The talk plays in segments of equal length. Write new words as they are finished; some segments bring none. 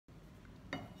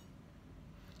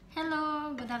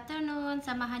Hello, good afternoon.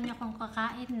 Samahan niyo akong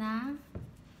kakain ng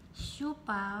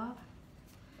siupaw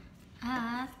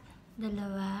at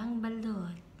dalawang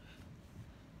balot.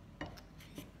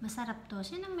 Masarap to.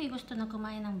 Sino may gusto na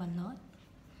kumain ng balot?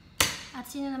 At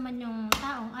sino naman yung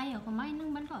taong ayaw kumain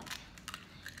ng balot?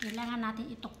 Kailangan natin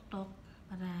ituktok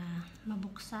para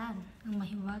mabuksan ang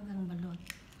mahiwag ang balot.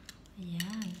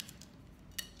 Ayan.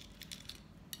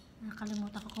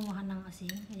 Nakalimutan ko kumuha ng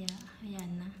asin, kaya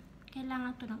ayan na.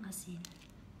 Kailangan to ng asin.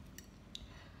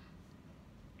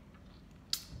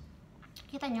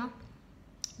 Kita nyo?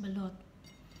 Balot.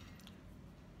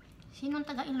 Sinong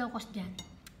taga Ilocos dyan?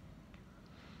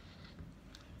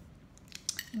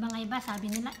 Ibang iba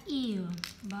sabi nila, ew.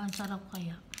 Ba, ang sarap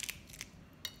kaya.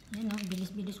 Yan o,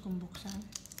 bilis-bilis kong buksan.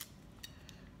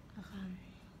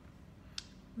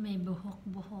 May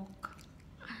buhok-buhok.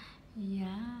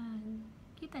 Yan.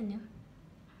 Kita nyo?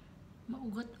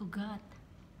 Maugat-ugat.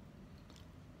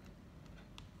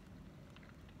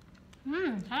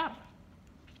 Sarap.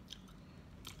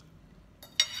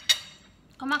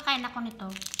 Kumakain ako nito.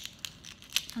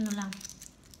 Ano lang.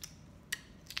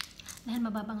 Dahil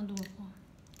mababang ang dugo ko.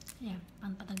 Ayan,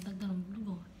 patagdag ng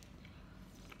dugo.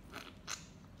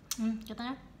 Kita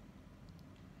nyo?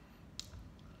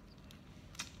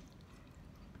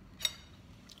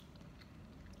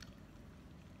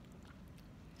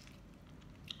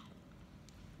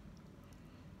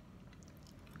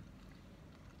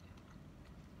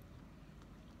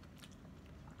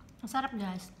 Ang sarap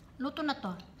guys. Luto na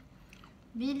to.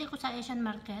 Binili ko sa Asian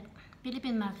market,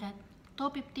 Philippine market,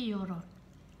 250 euro.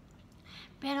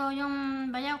 Pero yung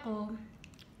bayaw ko,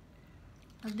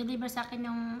 pag-deliver sa akin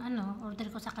yung order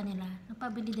ko sa kanila,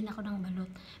 nagpabili din ako ng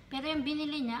balot. Pero yung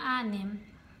binili niya,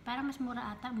 6, parang mas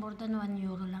mura ata, more than 1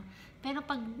 euro lang. Pero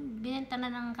pag binenta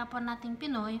na ng kapwa nating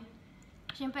Pinoy,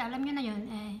 syempre alam nyo na yun,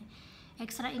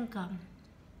 extra income.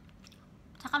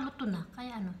 Saka luto na,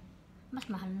 kaya mas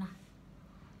mahal na.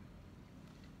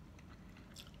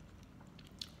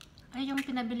 Ay, yung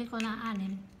pinabili ko na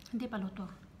 6, hindi pa luto.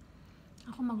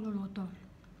 Ako magluluto.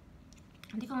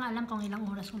 Hindi ko nga alam kung ilang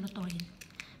oras ko lutuin.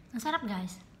 Ang sarap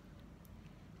guys.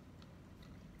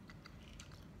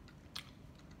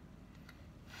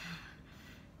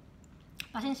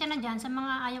 Pasensya na dyan sa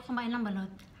mga ayaw kumain ng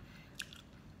balot.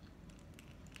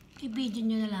 I-video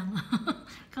nyo na lang.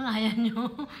 Kung ayaw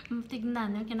nyo.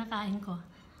 Tignan yung kinakain ko.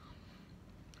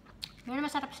 Pero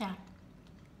masarap siya.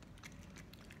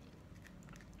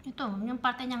 Ito, yung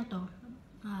parte niyang to,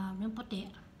 yung puti,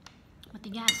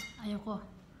 matigas, ayoko.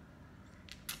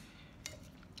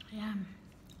 Ayan.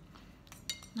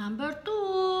 Number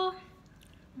 2.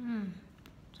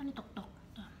 Saan itok-tok?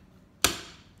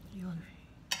 Yun.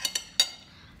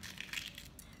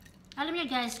 Alam niyo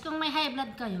guys, kung may high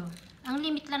blood kayo, ang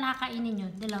limit lang nakakainin nyo,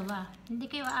 2. Hindi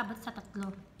kayo aabot sa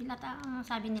 3. Ilata ang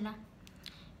sabi nila.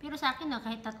 Pero sa akin,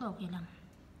 kahit 3, okay lang.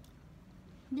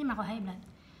 Hindi man ako high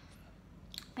blood.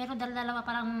 Pero dalawa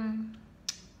parang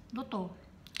luto.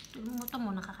 Luto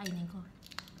muna kakainin ko.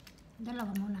 2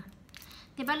 muna.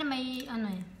 Diba may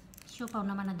siupaw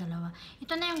naman na 2.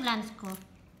 Ito na yung lunch ko.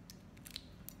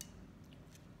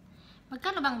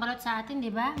 Magkano bang balot sa atin,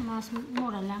 diba? Mas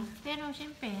mura lang. Pero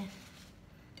syempre,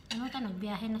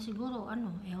 nagbiyahe na siguro.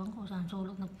 Ewan ko saan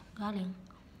sulok naggaling.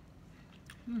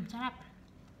 Sarap.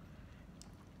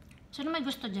 Sino may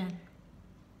gusto dyan?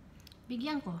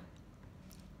 Bigyan ko.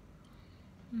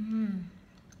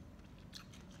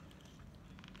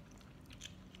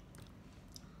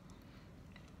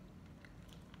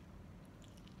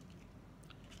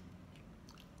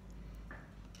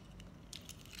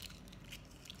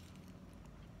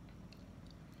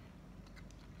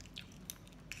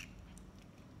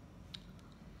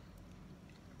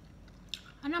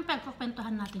 Anong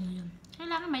pagkukwentuhan natin ngayon?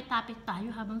 Kailangan may topic tayo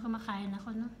habang kumakain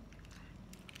ako, no?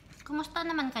 Kumusta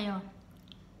naman kayo?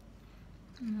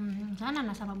 Sana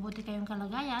nasa mabuti kayong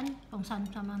kalagayan kung saan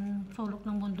ka man sulok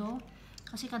ng mundo.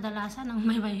 Kasi kadalasan ang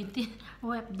may waiting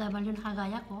OFW na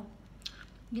kagaya ko,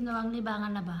 ginawang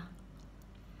libangan na ba?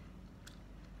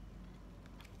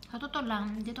 Sa totoo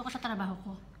lang, dito ka sa trabaho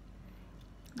ko.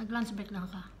 Nag-lunch break lang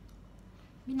ka.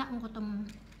 Binaon ko tong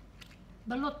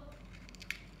balot.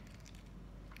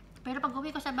 Pero pag uwi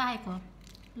ko sa bahay ko,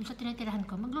 dun sa tinitirahan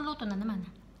ko, magluluto na naman.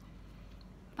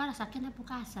 Para sa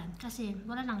kinabukasan. Kasi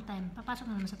wala lang time. Papasok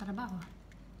na naman sa trabaho.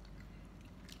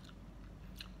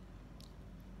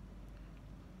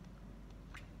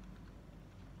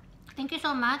 Thank you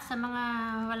so much sa mga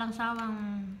walang sawang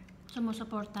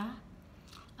sumusuporta.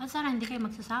 At sana hindi kayo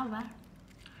magsasawa.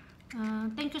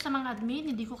 Thank you sa mga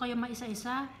admin. Hindi ko kayo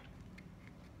maisa-isa.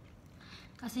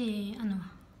 Kasi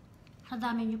sa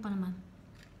dami nyo pa naman.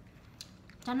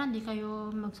 Sana hindi kayo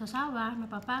magsasawa,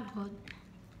 mapapagod.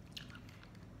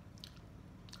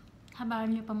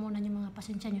 Habaran nyo pa muna yung mga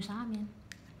pasensya nyo sa amin.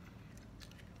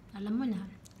 Alam mo na,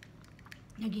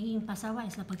 nagiging pasaway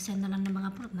sa pag-send na lang ng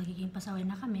mga proof, nagiging pasaway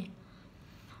na kami.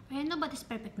 Eh, nobody's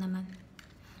perfect naman.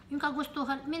 Yung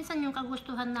kagustuhan, minsan yung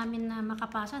kagustuhan namin na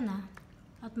makapasa na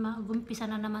at magumpisa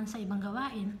na naman sa ibang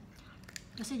gawain.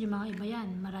 Kasi yung mga iba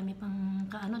yan, marami pang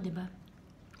kaano, diba?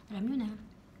 Alam nyo na.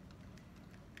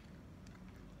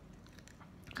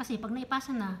 Kasi pag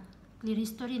naipasa na, clear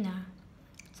history na,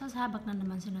 sasabak na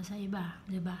naman sila sa iba,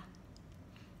 diba?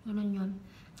 Ganun yun.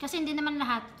 Kasi hindi naman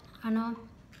lahat,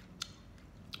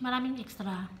 maraming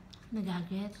extra na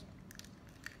gadget.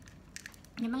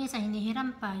 Yung mga isa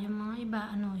hinihiram pa, yung mga iba,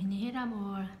 hinihiram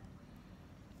or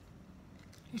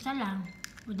isa lang,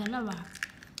 o dalawa.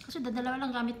 Kasi dalawa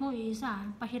lang gamit mo, isa,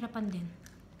 pahirapan din.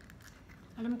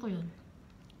 Alam ko yun.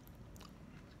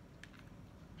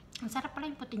 Ang sarap pala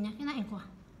yung puti niya, kinain ko.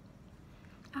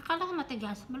 Akala ko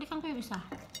matigas, balikan ko yung isa.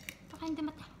 Baka hindi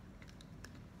matigas.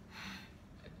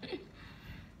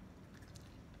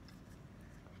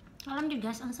 Alam niyo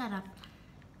guys, ang sarap.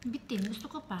 Bitin,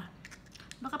 gusto ko pa.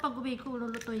 Baka pag uwi ko,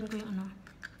 lulutuin ko yung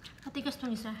matigas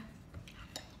tong isa.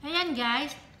 Ayan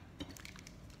guys.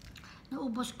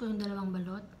 Naubos ko yung dalawang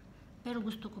balot. Pero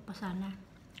gusto ko pa sana.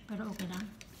 Pero okay lang.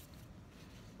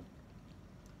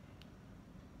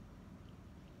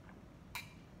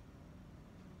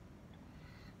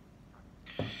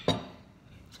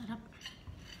 Sarap.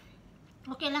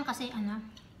 Okay lang kasi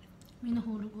may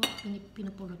nahulog ko,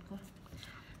 pinupulot ko.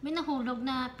 May nahulog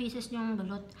na pieces yung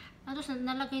balot. Tapos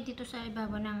nalagay dito sa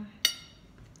ibabaw ng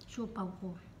siopaw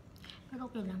ko. Pero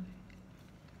okay lang.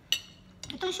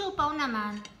 Itong siopaw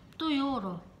naman, 2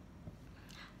 euro.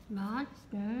 But,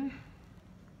 2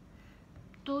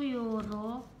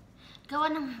 euro.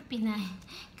 Gawa ng Pinay.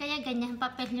 Kaya ganyan,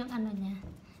 papel yung niya.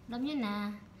 Alam nyo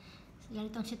na,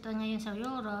 ganitong sitwasyon ngayon sa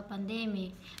Euro,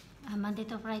 pandemic. Monday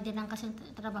to Friday lang kasi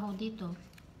trabaho dito.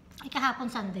 Ay kahapon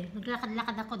Sunday,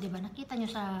 naglakad-lakad ako, di ba? Nakita nyo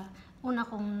sa una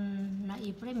kong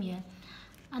na-i-premiere,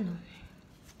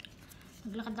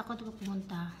 naglakad ako dito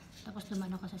pumunta, tapos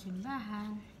dumaan ako sa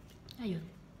simbahan, ayun.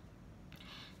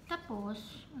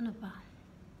 Tapos, pa?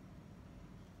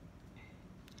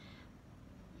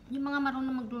 Yung mga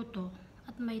marunong magluto,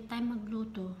 at may time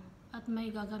magluto, at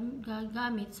may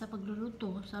gagamit sa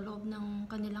pagluluto sa loob ng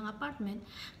kanilang apartment,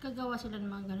 gagawa sila ng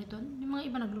mga ganito. Yung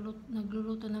mga iba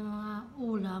nagluluto ng mga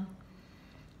ulam.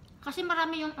 Kasi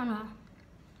marami yung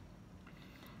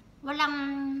walang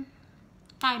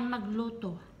time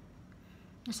magluto.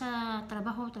 Nasa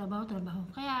trabaho.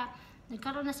 Kaya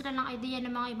nagkaroon na sila ng idea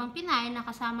ng mga ibang Pinay na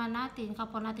kasama natin,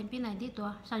 kapwa natin Pinay dito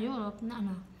sa Europe na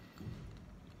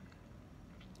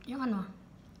yung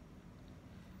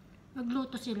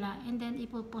magluto sila and then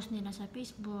ipopost nila sa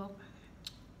Facebook.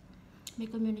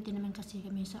 May community naman kasi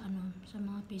kami sa sa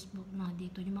mga Facebook mga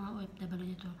dito, yung mga OFW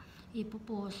dito.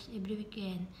 Ipopost every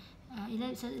weekend.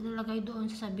 Ilalagay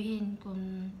doon, sasabihin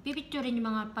kung pipicturein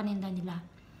yung mga paninda nila.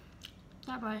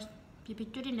 Tapos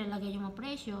pipicturein, lalagay yung mga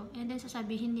presyo and then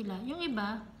sasabihin nila. Yung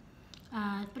iba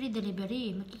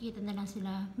pre-delivery, makikita na lang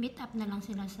sila, meet up na lang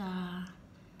sila sa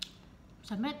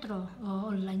metro o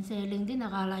online selling din.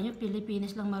 Akala nyo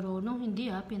Pilipinas lang marunong,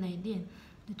 hindi Pinay din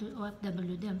dito,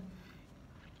 OFW din.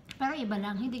 Pero iba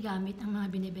lang, hindi gamit ang mga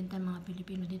binibenta ng mga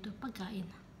Pilipino dito, pagkain.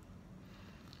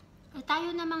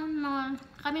 Tayo naman,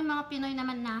 kaming mga Pinoy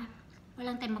naman na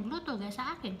walang time magluto, gaya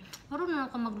sa akin,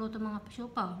 marunong ako magluto mga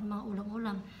siopaw, mga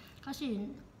ulam-ulam, kasi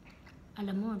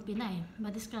alam mo, Pinay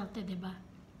madiskarte, diba?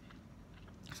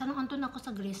 Sa nung andun ako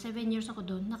sa Greece, 7 years ako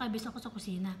doon, nakabis ako sa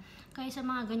kusina. Kaya sa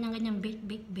mga ganyan-ganyang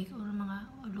bake o mga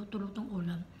luto-lutong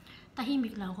ulam,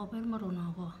 tahimik lang ako pero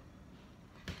marunong ako.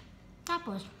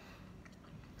 Tapos,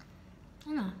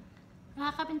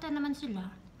 nakakabenta naman sila.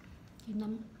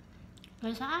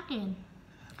 Kaya sa akin,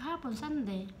 kahapon,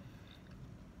 Sunday,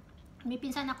 may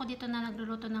pinsan ako dito na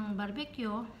nagluluto ng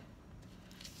barbecue,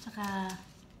 saka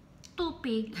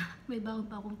tupig. May baon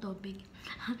pa akong tupig.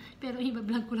 Pero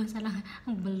iba-vlog ko lang sa lang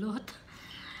ang balot.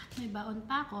 May baon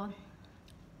pa ako.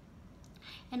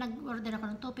 Eh, nag-order ako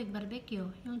ng tupig barbecue,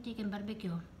 yung chicken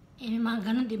barbecue. Eh, may mga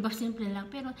ganun, diba? Simple lang.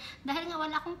 Pero dahil nga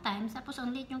wala akong time, tapos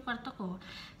ang late yung kwarto ko,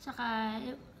 saka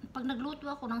pag nagluto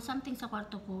ako ng something sa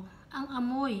kwarto ko, ang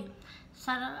amoy,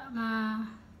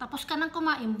 tapos ka nang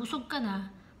kumain, busog ka na,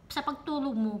 sa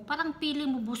pagtulog mo, parang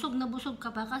feeling mo busog na busog ka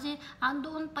pa kasi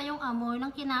andoon pa yung amoy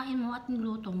ng kinain mo at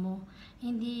niluto mo.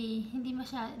 Hindi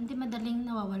madaling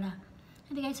nawawala.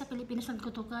 Hindi kaya sa Pilipinas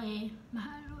nagluto ka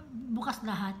bukas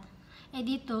lahat.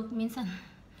 Dito minsan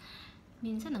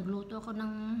nagluto ako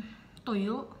ng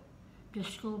toyo.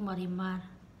 Diyos ko, marimar.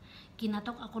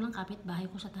 kinatok ako ng kapitbahay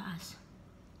ko sa taas.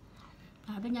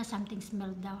 Sabi niya, something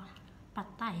smell daw.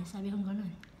 Patay, sabi ko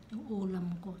ganun. Yung ulam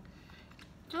ko.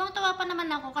 Tuwang-tuwa pa naman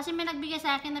ako kasi may nagbigay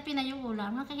sa akin na Pinay yung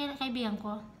ulam ng kaibigan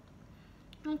ko.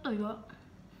 Yung tuyo.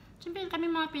 Siyempre kami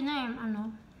mga Pinay,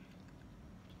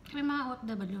 kami mga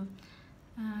OFW,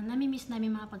 namimiss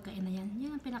namin mga pagkain na yan.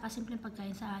 Yun ang pinakasimpleng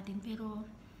pagkain sa atin, pero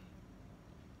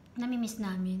namimiss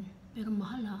namin. Pero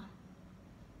mahal ha.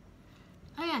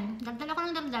 Ayan, dagdala ko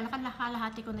ng dagdala,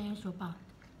 kalahati ko na yung sopa.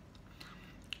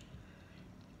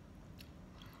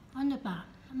 Ano pa?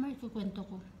 May ikukwento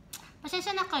ko.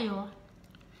 Pasensya na kayo.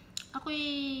 Ako'y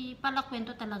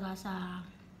palakwento talaga sa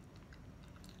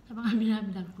mga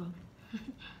binablog ko.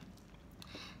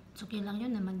 Okay lang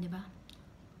yun naman, di ba?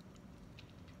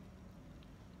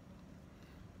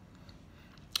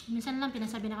 Minsan lang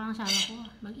pinasabi na ng asawa ko,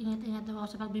 mag-ingat-ingat daw ako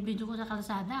sa pagbibidyo ko sa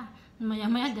kalsada.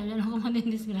 Maya-maya daw yan ako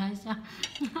manindisgrasya.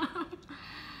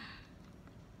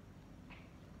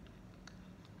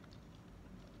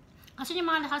 Kasi yung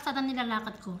mga kalsada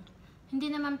nilalakad ko, hindi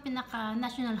naman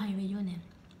pinaka-national highway yun eh.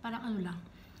 Parang ano lang.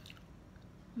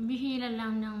 Bihira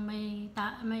lang ng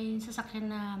may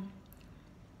sasakyan na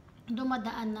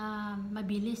dumadaan na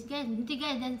mabilis. Hindi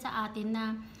gaya din sa atin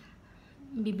na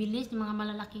bibilis ng mga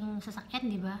malalaking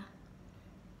sasakyan, di ba?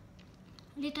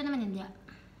 Dito naman hindi.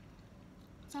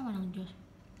 Sama ng Diyos.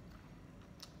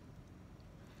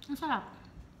 Ang sarap.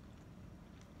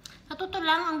 Sa totoo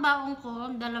lang, ang baong ko,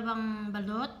 2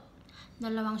 balot, 2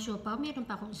 siopaw, mayroon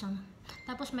pa akong isang.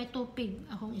 Tapos may tupig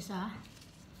akong isa.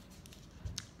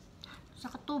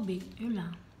 Saka tubig, yun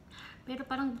lang. Pero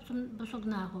parang busog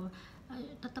na ako. Ay,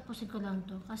 tatapusin ko lang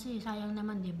to kasi sayang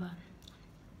naman, di ba?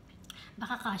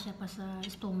 Baka kasya pa sa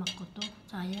stomach ko to.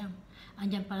 Sayang.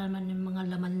 Andyan pa naman yung mga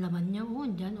laman-laman niya. Oo,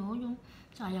 andyan. Oo, yung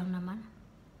sayang naman.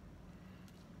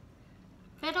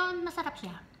 Pero masarap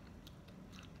siya.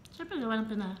 Siyempre, gawa ng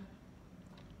Pinoy.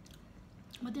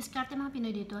 Madiskarte mga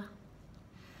Pinoy dito.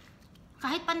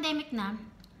 Kahit pandemic na,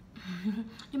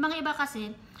 yung mga iba kasi,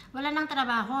 wala nang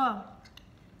trabaho.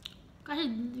 Kasi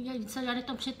sa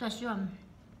ganitong sitwasyon,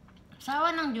 sa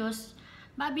awa ng Diyos,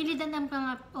 mabilidan ng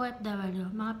mga OFW,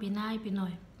 mga Pinay,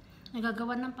 Pinoy,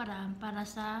 nagagawa ng paraan para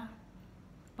sa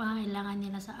pangailangan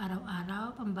nila sa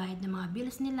araw-araw, pambayad ng mga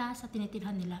bills nila, sa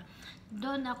tinitirhan nila.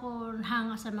 Doon ako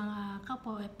hanga sa mga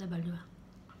kapwa OFW.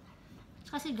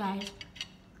 Kasi guys,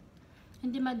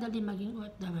 hindi madali maging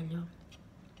OFW.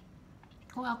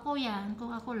 Kung ako yan,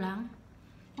 kung ako lang,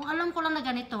 kung alam ko lang na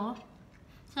ganito,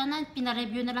 sana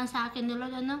pina-review na lang sa akin nila,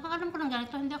 kung alam ko lang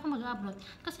ganito, hindi ako mag-upload.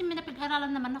 Kasi may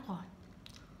napag-aralan naman ako.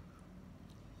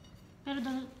 Pero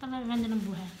talaga ganda ng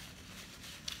buhay.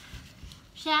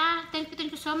 Siya, thank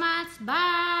you so much.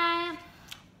 Bye!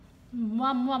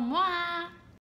 Mwah, mwah, mwah!